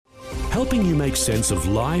helping you make sense of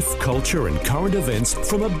life, culture and current events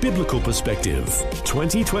from a biblical perspective.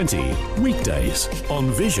 2020, weekdays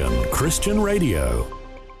on Vision Christian Radio.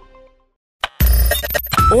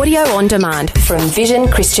 Audio on demand from Vision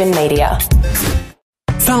Christian Media.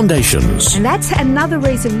 Foundations. And that's another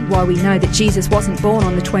reason why we know that Jesus wasn't born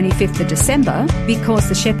on the 25th of December, because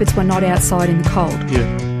the shepherds were not outside in the cold.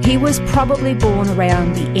 Yeah. He was probably born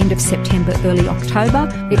around the end of September, early October.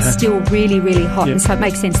 It's still really, really hot, and so it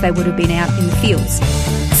makes sense they would have been out in the fields.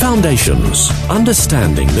 Foundations.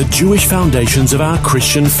 Understanding the Jewish foundations of our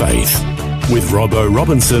Christian faith. With Robbo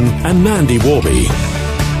Robinson and Mandy Warby.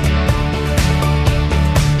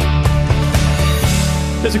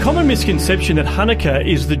 There's a common misconception that Hanukkah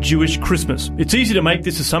is the Jewish Christmas. It's easy to make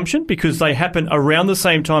this assumption because they happen around the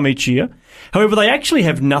same time each year. However, they actually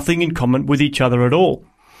have nothing in common with each other at all.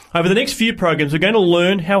 Over the next few programs, we're going to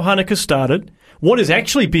learn how Hanukkah started, what is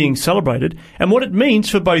actually being celebrated, and what it means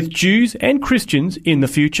for both Jews and Christians in the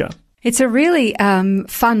future. It's a really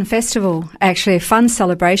fun festival, actually, a fun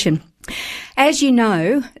celebration. As you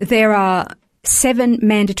know, there are 7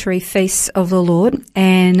 mandatory feasts of the Lord,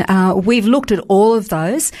 and we've looked at all of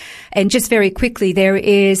those. And just very quickly, there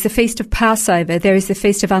is the Feast of Passover, there is the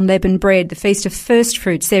Feast of Unleavened Bread, the Feast of First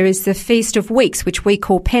Fruits, there is the Feast of Weeks, which we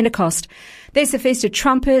call Pentecost. There's the Feast of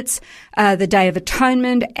Trumpets, the Day of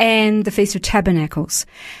Atonement, and the Feast of Tabernacles.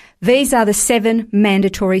 These are the 7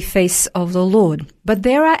 mandatory feasts of the Lord. But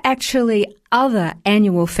there are actually other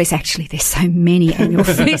annual feasts. Actually, there's so many annual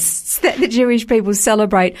feasts that the Jewish people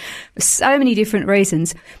celebrate for so many different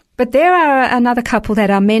reasons. But there are another couple that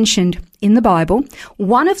are mentioned in the Bible.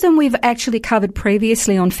 One of them we've actually covered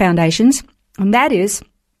previously on Foundations, and that is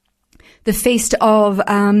the Feast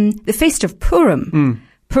of Purim.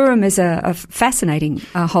 Purim is a fascinating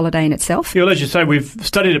holiday in itself. Yeah, well, as you say, we've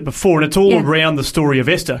studied it before, and it's all around the story of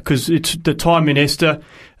Esther, because it's the time in Esther,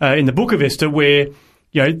 in the book of Esther, where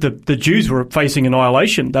the Jews were facing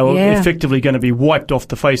annihilation. They were effectively going to be wiped off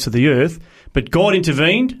the face of the earth, but God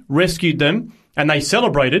intervened, rescued them, and they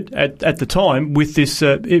celebrated at the time with this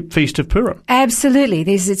Feast of Purim. Absolutely.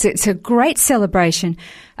 It's a great celebration.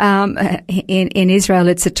 In Israel,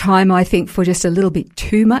 it's a time, I think, for just a little bit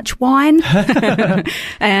too much wine.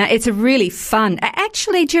 It's a really fun.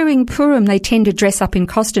 Actually, during Purim, they tend to dress up in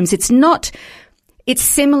costumes. It's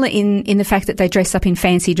similar in the fact that they dress up in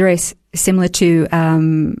fancy dress, similar to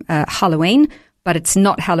Halloween, but it's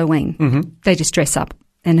not Halloween. Mm-hmm. They just dress up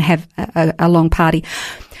and have a long party.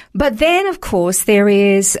 But then, of course, there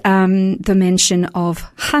is the mention of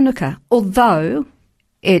Hanukkah, although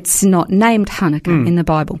it's not named Hanukkah in the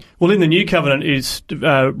Bible. Well, in the New Covenant, it's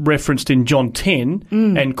referenced in John 10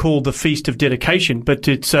 and called the Feast of Dedication, but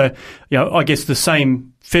it's, I guess, the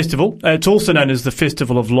same festival. It's also known as the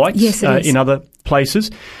Festival of Lights in other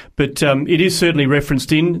places, but it is certainly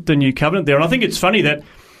referenced in the New Covenant there. And I think it's funny that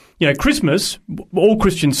Christmas, all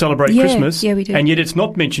Christians celebrate Christmas, we do. and yet it's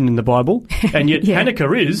not mentioned in the Bible, and yet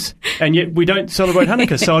Hanukkah is, and yet we don't celebrate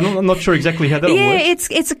Hanukkah, so I'm not sure exactly how that'll work. Yeah,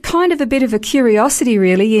 it's a kind of a bit of a curiosity,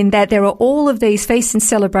 really, in that there are all of these feasts and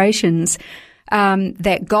celebrations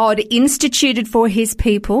that God instituted for his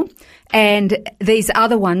people, and these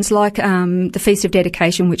other ones, like the Feast of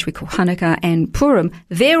Dedication, which we call Hanukkah, and Purim,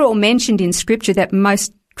 they're all mentioned in Scripture that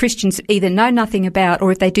most Christians either know nothing about,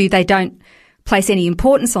 or if they do, they don't place any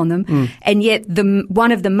importance on them, and yet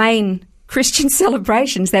one of the main Christian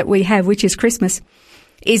celebrations that we have, which is Christmas,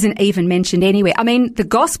 isn't even mentioned anywhere. I mean, the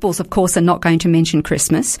Gospels, of course, are not going to mention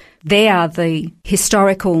Christmas. They are the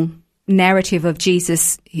historical narrative of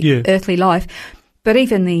Jesus' earthly life, but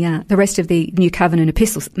even the rest of the New Covenant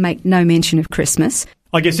epistles make no mention of Christmas.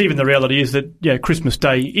 I guess even the reality is that Christmas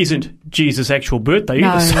Day isn't Jesus' actual birthday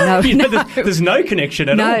either. No. There's no connection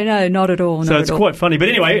at all. No, not at all. So it's quite funny. But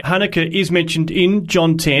anyway, Hanukkah is mentioned in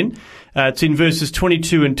John 10. It's in verses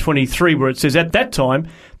 22 and 23 where it says, "At that time,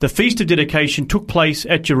 the Feast of Dedication took place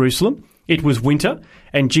at Jerusalem. It was winter,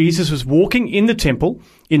 and Jesus was walking in the temple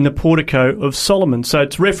in the portico of Solomon." So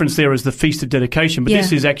it's referenced there as the Feast of Dedication, but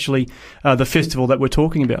this is actually the festival that we're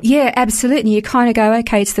talking about. Yeah, absolutely. You kind of go,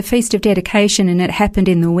 okay, it's the Feast of Dedication and it happened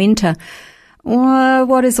in the winter. Well,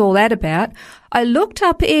 what is all that about? I looked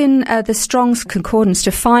up in the Strong's Concordance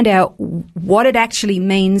to find out what it actually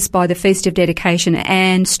means by the Feast of Dedication,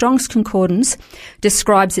 and Strong's Concordance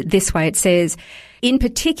describes it this way. It says, "In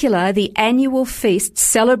particular, the annual feast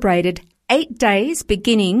celebrated 8 days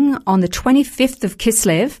beginning on the 25th of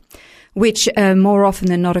Kislev, which more often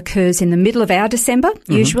than not occurs in the middle of our December,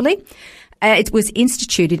 usually. It was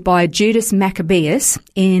instituted by Judas Maccabeus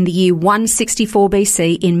in the year 164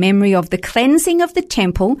 BC in memory of the cleansing of the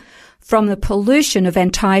temple from the pollution of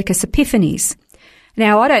Antiochus Epiphanes."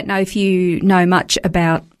 Now, I don't know if you know much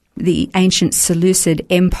about the ancient Seleucid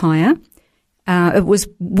Empire.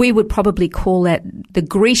 We would probably call that the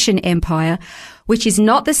Grecian Empire, which is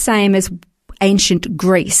not the same as ancient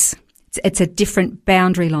Greece. It's a different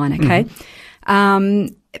boundary line, okay?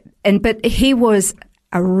 But he was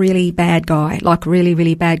a really bad guy, like really,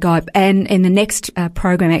 really bad guy. And in the next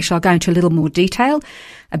program, actually, I'll go into a little more detail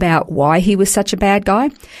about why he was such a bad guy.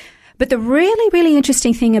 But the really, really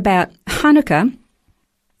interesting thing about Hanukkah,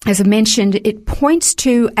 as I mentioned, it points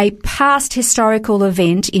to a past historical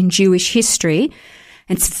event in Jewish history.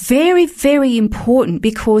 And it's very, very important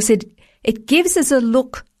because it gives us a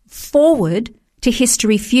look forward to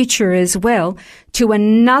history future as well, to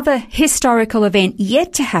another historical event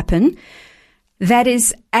yet to happen that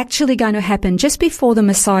is actually going to happen just before the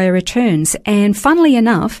Messiah returns. And funnily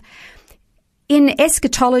enough, in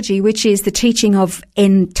eschatology, which is the teaching of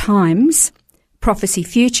end times, prophecy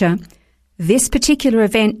future, this particular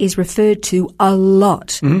event is referred to a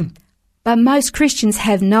lot. But most Christians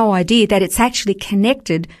have no idea that it's actually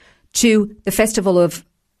connected to the Festival of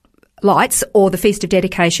Lights or the Feast of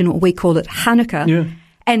Dedication, or we call it Hanukkah,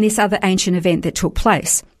 and this other ancient event that took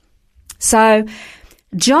place. So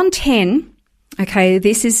John 10, okay,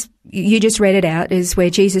 this is, you just read it out, is where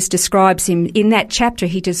Jesus describes him. In that chapter,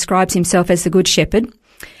 he describes himself as the Good Shepherd.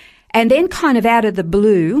 And then kind of out of the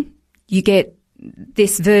blue, you get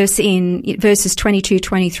this verse in verses 22,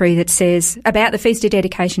 23 that says, about the Feast of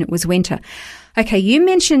Dedication, it was winter. Okay, you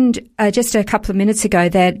mentioned just a couple of minutes ago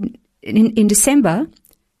that in December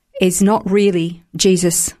is not really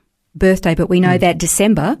Jesus' birthday, but we know that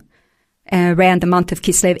December, around the month of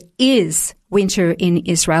Kislev, is winter in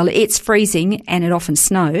Israel. It's freezing and it often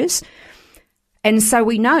snows. And so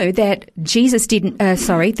we know that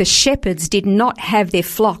the shepherds did not have their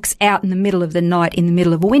flocks out in the middle of the night in the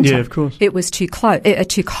middle of winter. Yeah, of course. It was too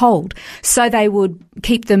cold. So they would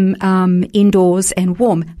keep them indoors and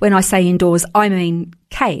warm. When I say indoors, I mean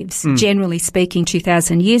caves, generally speaking,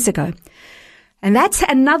 2,000 years ago. And that's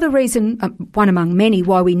another reason, one among many,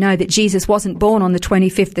 why we know that Jesus wasn't born on the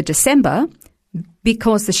 25th of December,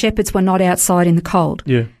 because the shepherds were not outside in the cold.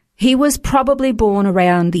 Yeah. He was probably born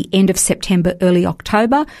around the end of September, early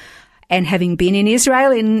October. And having been in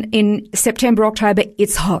Israel in September, October,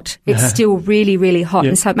 it's hot. It's still really, really hot.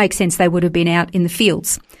 And so it makes sense they would have been out in the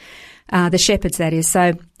fields, the shepherds, that is.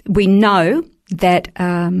 So we know that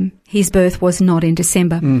his birth was not in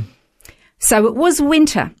December. So it was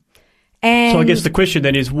winter. And so I guess the question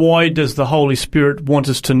then is, why does the Holy Spirit want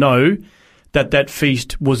us to know that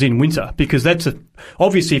feast was in winter? Because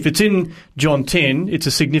obviously if it's in John 10, it's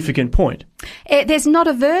a significant point. There's not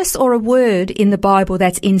a verse or a word in the Bible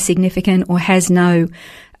that's insignificant or has no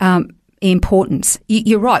importance.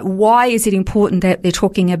 You're right. Why is it important that they're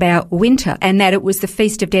talking about winter and that it was the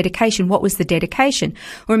Feast of Dedication? What was the dedication?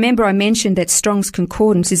 Remember, I mentioned that Strong's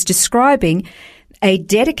Concordance is describing a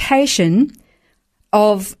dedication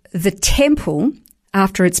of the temple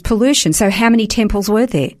after its pollution. So how many temples were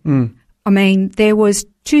there? I mean, there was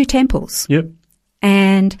 2 temples. Yep.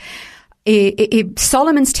 And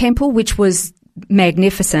Solomon's temple, which was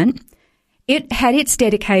magnificent, it had its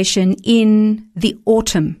dedication in the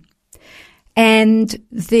autumn. And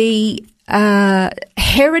the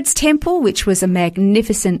Herod's temple, which was a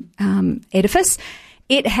magnificent edifice,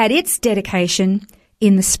 it had its dedication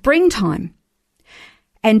in the springtime.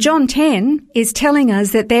 And John 10 is telling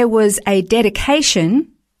us that there was a dedication,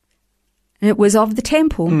 and it was of the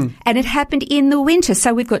temple, and it happened in the winter.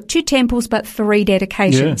 So we've got 2 temples but 3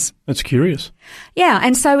 dedications. Yeah, that's curious. Yeah,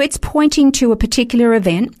 and so it's pointing to a particular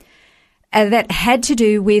event that had to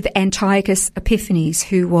do with Antiochus Epiphanes,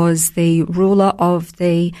 who was the ruler of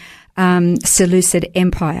the Seleucid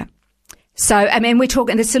Empire. So, I mean, we're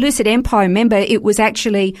talking the Seleucid Empire, remember, it was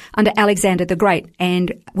actually under Alexander the Great.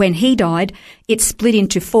 And when he died, it split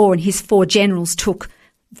into 4 and his 4 generals took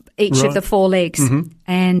each of the 4 legs.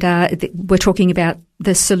 And we're talking about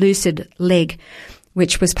the Seleucid leg,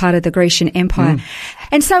 which was part of the Grecian Empire.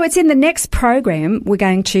 And so it's in the next program, we're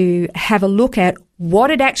going to have a look at what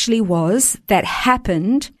it actually was that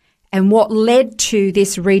happened and what led to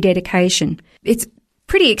this rededication. It's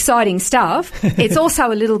pretty exciting stuff. It's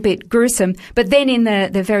also a little bit gruesome. But then in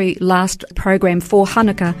the very last program for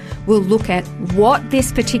Hanukkah, we'll look at what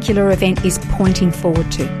this particular event is pointing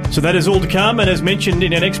forward to. So that is all to come. And as mentioned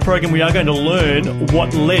in our next program, we are going to learn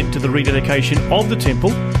what led to the rededication of the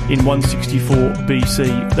temple in 164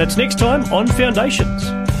 BC. That's next time on Foundations.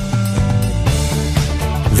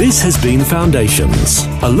 This has been Foundations,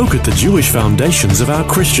 a look at the Jewish foundations of our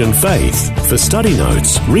Christian faith. For study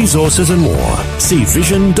notes, resources and more, see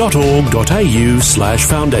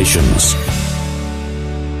vision.org.au/foundations.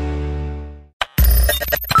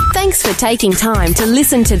 Thanks Thanks for taking time to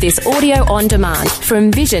listen to this audio on demand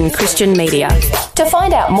from Vision Christian Media. To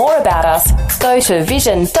find out more about us, go to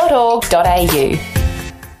vision.org.au.